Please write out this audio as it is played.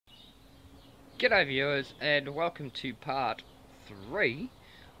G'day viewers, and welcome to part 3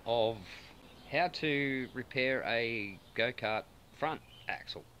 of how to repair a go-kart front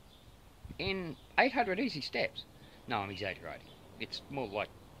axle in 800 easy steps. No, I'm exaggerating. It's more like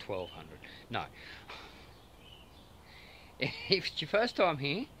 1200. No. If it's your first time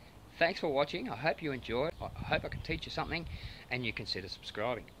here, thanks for watching. I hope you enjoyed. I hope I can teach you something and you consider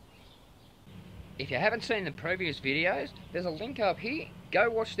subscribing. If you haven't seen the previous videos, there's a link up here. Go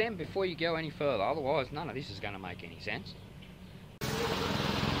watch them before you go any further, otherwise none of this is going to make any sense.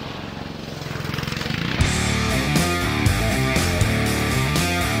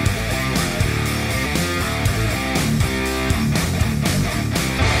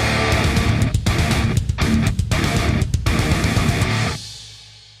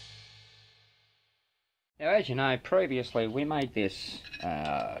 Now, as you know, previously we made this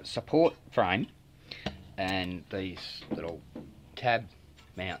support frame and these little tab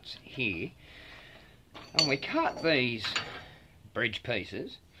mounts here, and we cut these bridge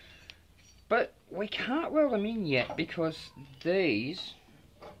pieces, but we can't weld them in yet because this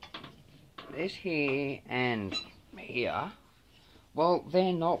here and here, well,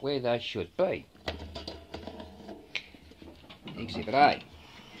 they're not where they should be. Exhibit A,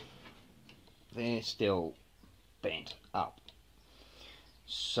 they're still bent up.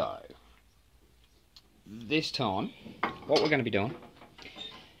 So this time what we're going to be doing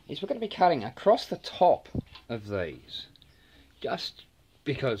is we're going to be cutting across the top of these, just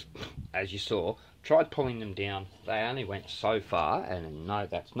because, as you saw, tried pulling them down, they only went so far, and no,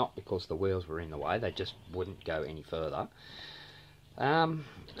 that's not because the wheels were in the way, they just wouldn't go any further.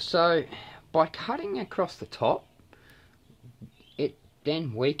 So by cutting across the top, it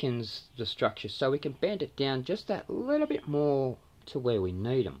then weakens the structure, so we can bend it down just that little bit more to where we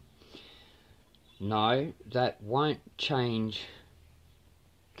need them. No, that won't change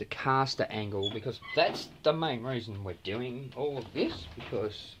the caster angle, because that's the main reason we're doing all of this,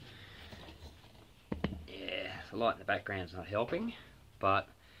 because yeah, the light in the background's not helping, but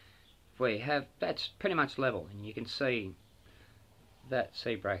we have, that's pretty much level, and you can see that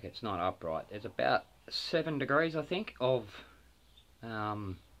C bracket's not upright. There's about 7 degrees, I think, of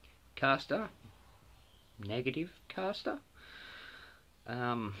caster, negative caster,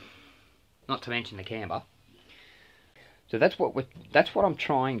 not to mention the camber. So that's what I'm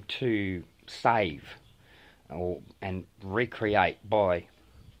trying to save and recreate by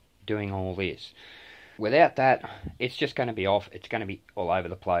doing all this. Without that, it's just going to be off. It's going to be all over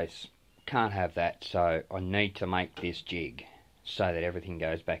the place. Can't have that. So I need to make this jig so that everything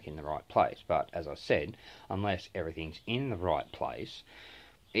goes back in the right place. But as I said, unless everything's in the right place,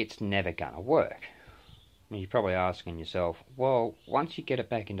 it's never going to work. I mean, you're probably asking yourself, well, once you get it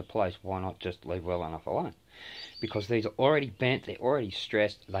back into place, why not just leave well enough alone? Because these are already bent, they're already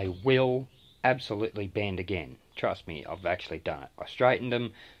stressed, they will absolutely bend again. Trust me, I've actually done it. I straightened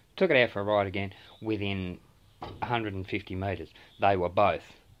them, took it out for a ride again, within 150 metres. They were both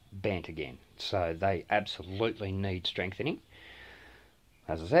bent again. So they absolutely need strengthening.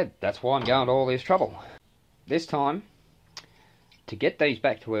 As I said, that's why I'm going to all this trouble. This time, to get these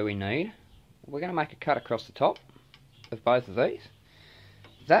back to where we need, we're going to make a cut across the top of both of these.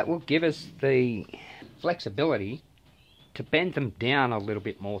 That will give us the flexibility to bend them down a little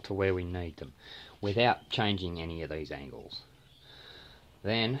bit more to where we need them without changing any of these angles.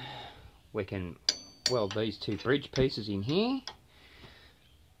 Then we can weld these 2 bridge pieces in here.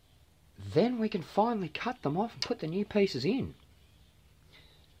 Then we can finally cut them off and put the new pieces in.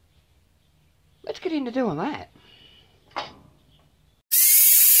 Let's get into doing that.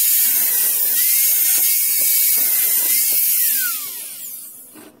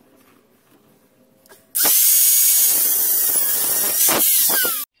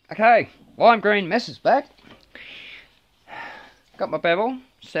 Okay, lime green mess is back. Got my bevel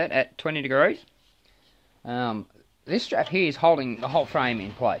set at 20 degrees. This strap here is holding the whole frame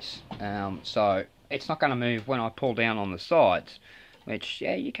in place, so it's not going to move when I pull down on the sides, which,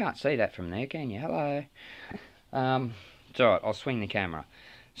 yeah, you can't see that from there, can you? Hello. It's alright, I'll swing the camera.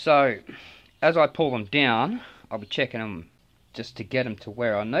 So, as I pull them down, I'll be checking them just to get them to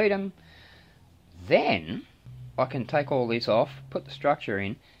where I need them. Then I can take all this off, put the structure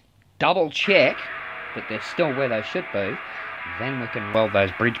in, double check that they're still where they should be, then we can weld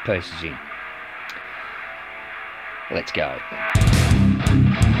those bridge pieces in. Let's go.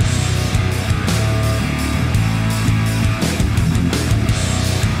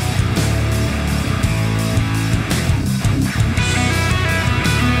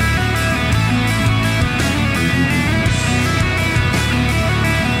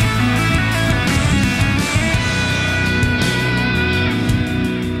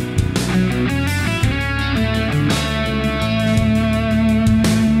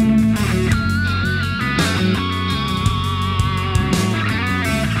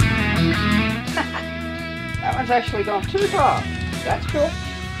 probably gone too far. That's cool.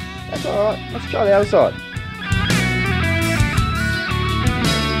 That's alright. Let's try the other side.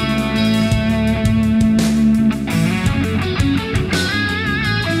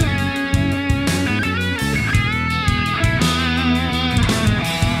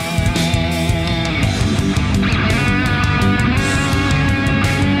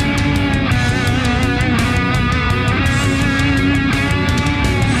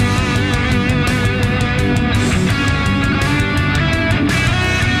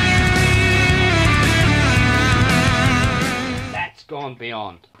 Gone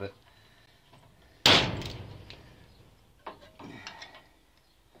beyond, but that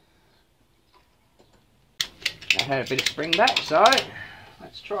had a bit of spring back, so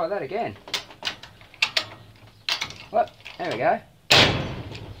let's try that again. Well, there we go.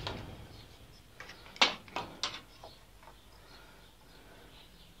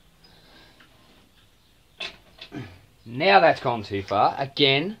 Now that's gone too far.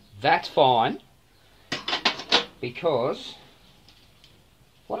 Again, that's fine, because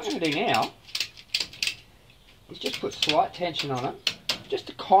what I'm going to do now is just put slight tension on it, just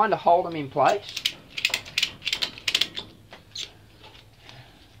to kind of hold them in place.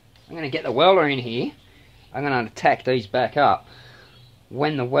 I'm going to get the welder in here. I'm going to tack these back up.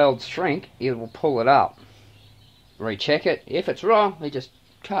 When the welds shrink, it will pull it up. Recheck it. If it's wrong, we just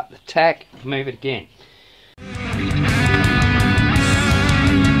cut the tack, move it again.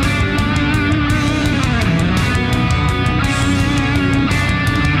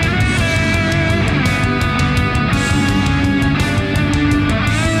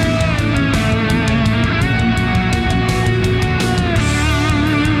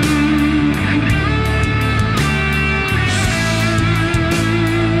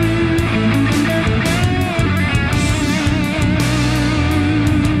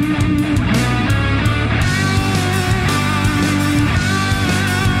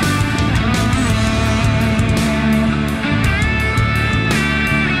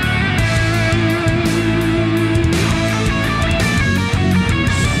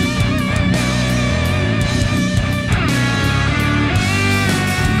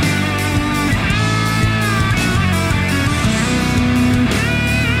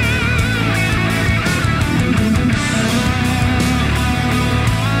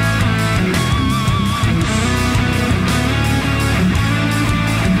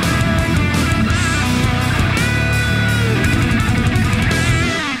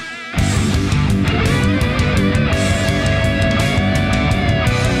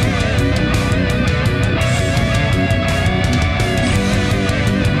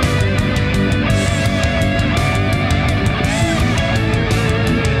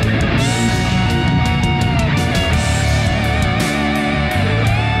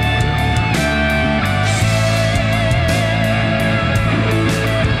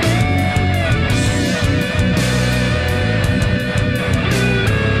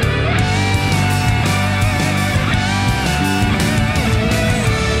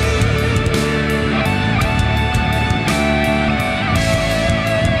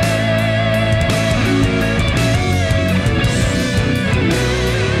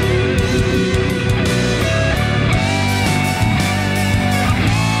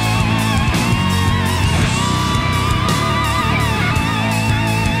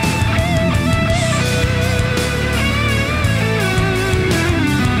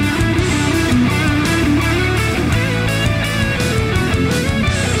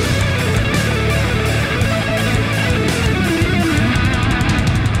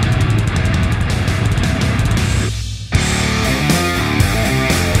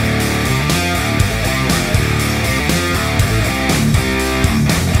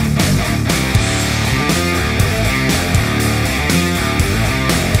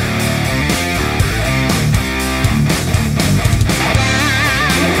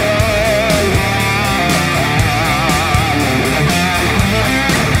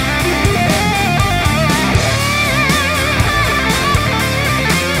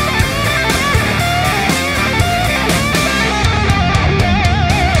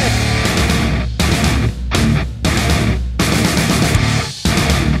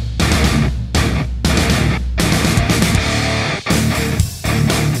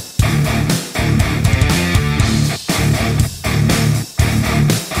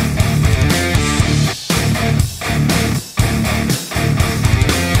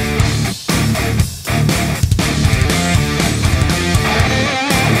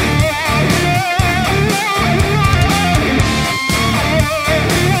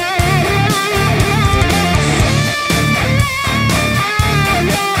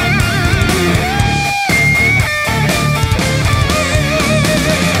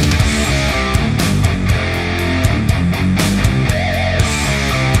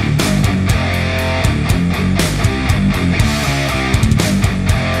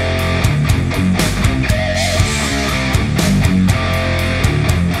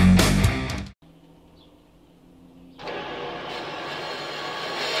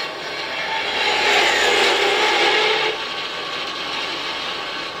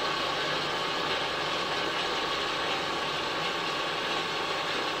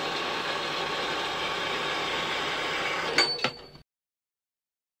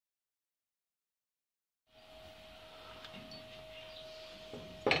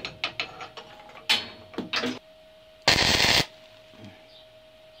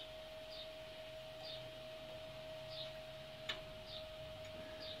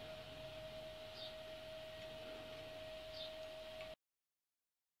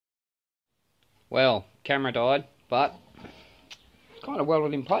 Well, camera died, but kind of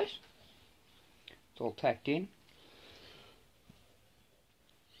welded in place. It's all tacked in.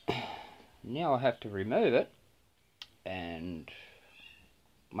 Now I have to remove it and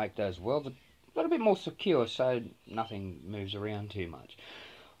make those welds a little bit more secure so nothing moves around too much.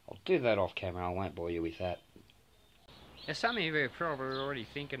 I'll do that off camera, I won't bore you with that. Now some of you are probably already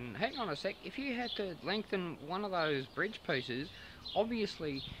thinking, hang on a sec, if you had to lengthen one of those bridge pieces,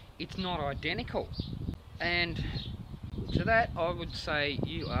 obviously it's not identical. And to that I would say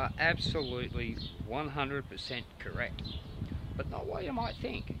you are absolutely 100% correct. But not what you might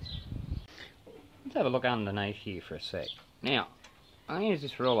think. Let's have a look underneath here for a sec. Now, I'm going to use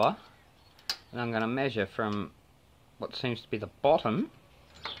this ruler and I'm going to measure from what seems to be the bottom,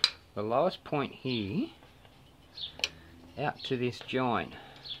 the lowest point here, out to this join,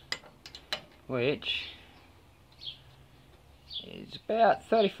 which is about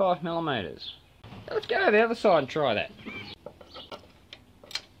 35 millimeters. Now let's go to the other side and try that.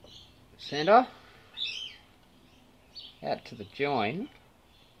 Centre, out to the join,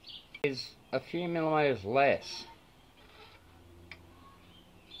 is a few millimeters less.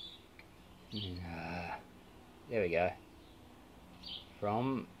 There we go.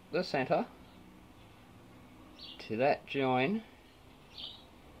 From the centre to that join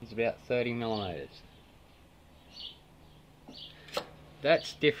is about 30 millimeters.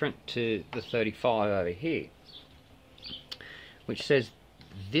 That's different to the 35 over here, which says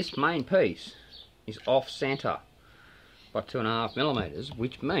this main piece is off centre by 2.5 millimeters,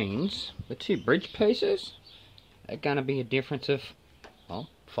 which means the two bridge pieces are going to be a difference of, well,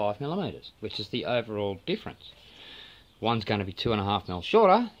 5 millimeters, which is the overall difference. One's going to be 2.5 mil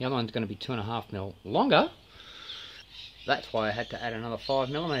shorter, the other one's going to be 2.5 mil longer. That's why I had to add another 5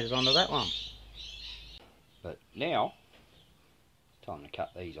 millimeters onto that one. But now, time to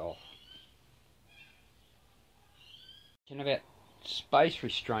cut these off. About space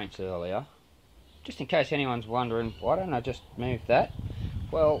restraints earlier, just in case anyone's wondering, why don't I just move that?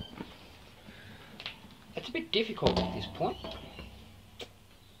 Well, it's a bit difficult at this point,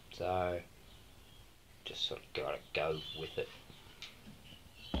 so just sort of gotta go with it.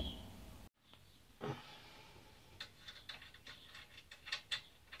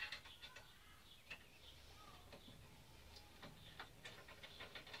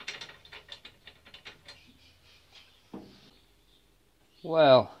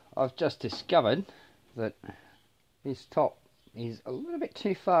 Well, I've just discovered that this top is a little bit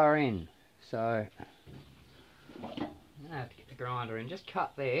too far in, so I'm going to have to get the grinder and just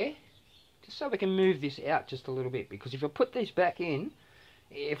cut there, just so we can move this out just a little bit, because if I put these back in,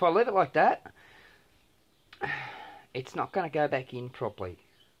 if I leave it like that, it's not going to go back in properly.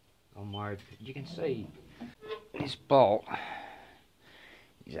 I'm worried. You can see this bolt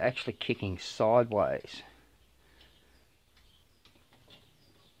is actually kicking sideways.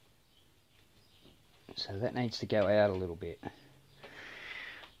 So that needs to go out a little bit.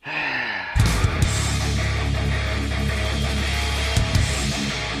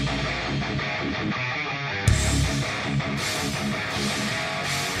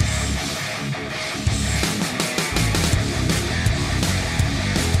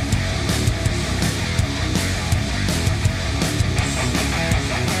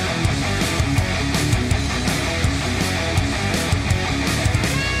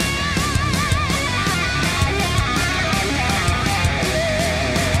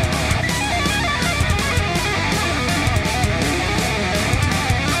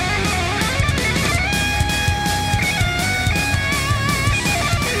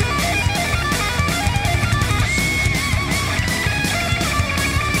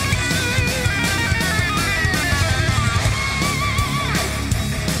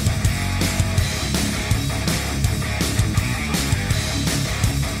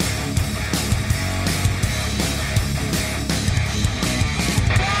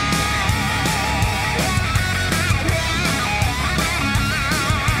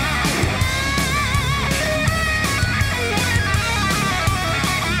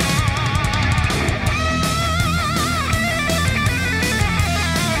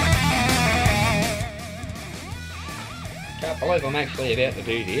 Can't believe I'm actually about to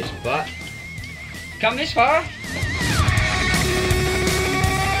do this, but come this far.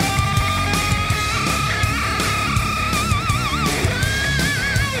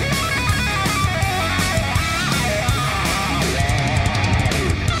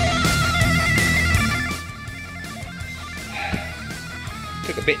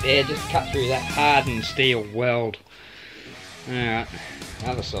 Took a bit there, just cut through that hardened steel weld. Alright,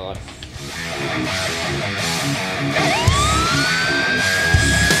 other side.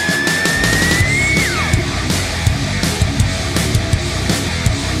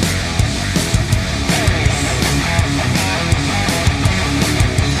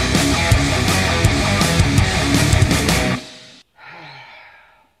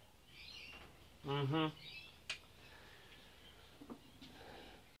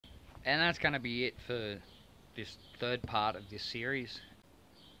 And that's going to be it for this third part of this series.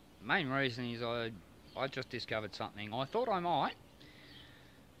 Main reason is I just discovered something. I thought I might,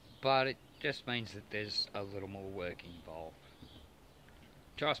 but it just means that there's a little more work involved.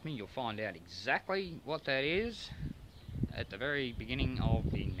 Trust me, you'll find out exactly what that is at the very beginning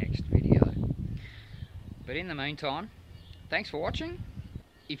of the next video. But in the meantime, thanks for watching.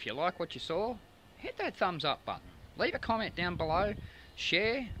 If you like what you saw, hit that thumbs up button. Leave a comment down below,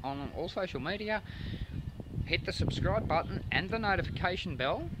 share on all social media, hit the subscribe button and the notification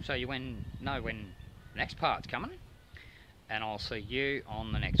bell so you know when the next part's coming, and I'll see you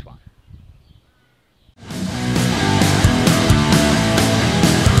on the next one.